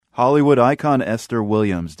Hollywood icon Esther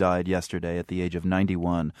Williams died yesterday at the age of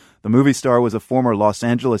 91. The movie star was a former Los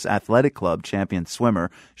Angeles Athletic Club champion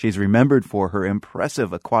swimmer. She's remembered for her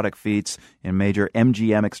impressive aquatic feats in major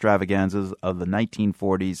MGM extravaganzas of the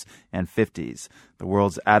 1940s and 50s. The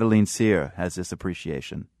world's Adeline Sear has this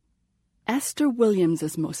appreciation. Esther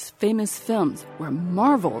Williams' most famous films were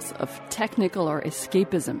marvels of technicolor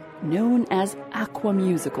escapism, known as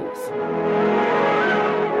Aqua-Musicals.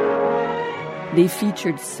 They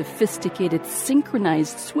featured sophisticated,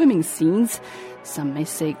 synchronized swimming scenes, some may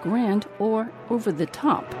say grand or over the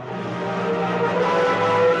top.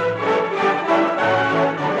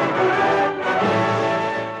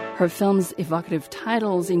 Her film's evocative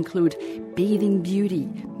titles include Bathing Beauty,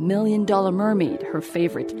 $1 Million Mermaid, her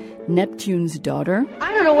favorite, Neptune's Daughter.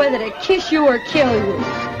 I don't know whether to kiss you or kill you.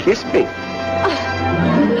 Kiss me.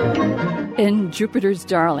 And Jupiter's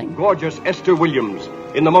Darling. Gorgeous Esther Williams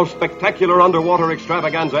in the most spectacular underwater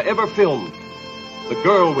extravaganza ever filmed. The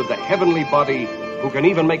girl with the heavenly body who can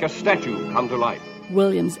even make a statue come to life.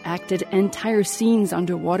 Williams acted entire scenes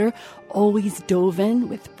underwater, always dove in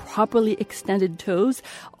with properly extended toes,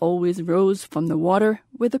 always rose from the water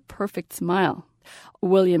with a perfect smile.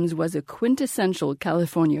 Williams was a quintessential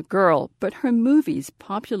California girl, but her movies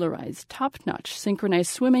popularized top-notch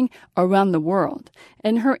synchronized swimming around the world,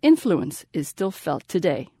 and her influence is still felt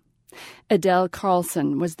today. Adele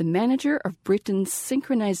Carlson was the manager of Britain's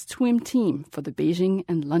synchronized swim team for the Beijing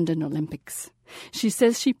and London Olympics. She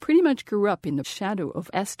says she pretty much grew up in the shadow of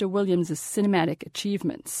Esther Williams' cinematic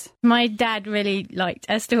achievements. My dad really liked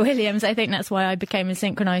Esther Williams. I think that's why I became a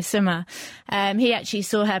synchronized swimmer. He actually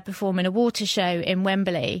saw her perform in a water show in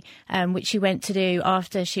Wembley, which she went to do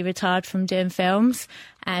after she retired from doing films.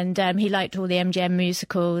 And he liked all the MGM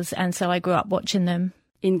musicals, and so I grew up watching them.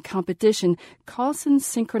 In competition, Carlson's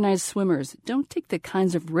synchronized swimmers don't take the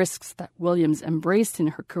kinds of risks that Williams embraced in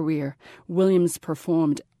her career. Williams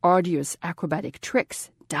performed arduous acrobatic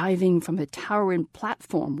tricks, diving from a towering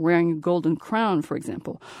platform wearing a golden crown, for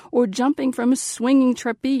example, or jumping from a swinging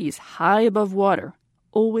trapeze high above water,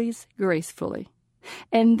 always gracefully.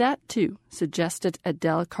 And that, too, suggested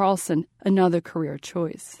Adele Carlson another career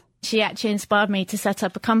choice. She actually inspired me to set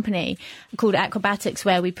up a company called Aquatics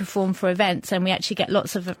where we perform for events, and we actually get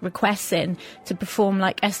lots of requests in to perform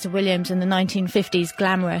like Esther Williams in the 1950s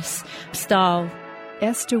Glamorous style.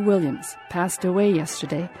 Esther Williams passed away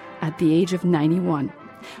yesterday at the age of 91,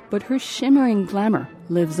 but her shimmering glamour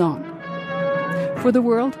lives on. For the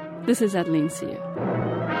world, this is Adeline Sear.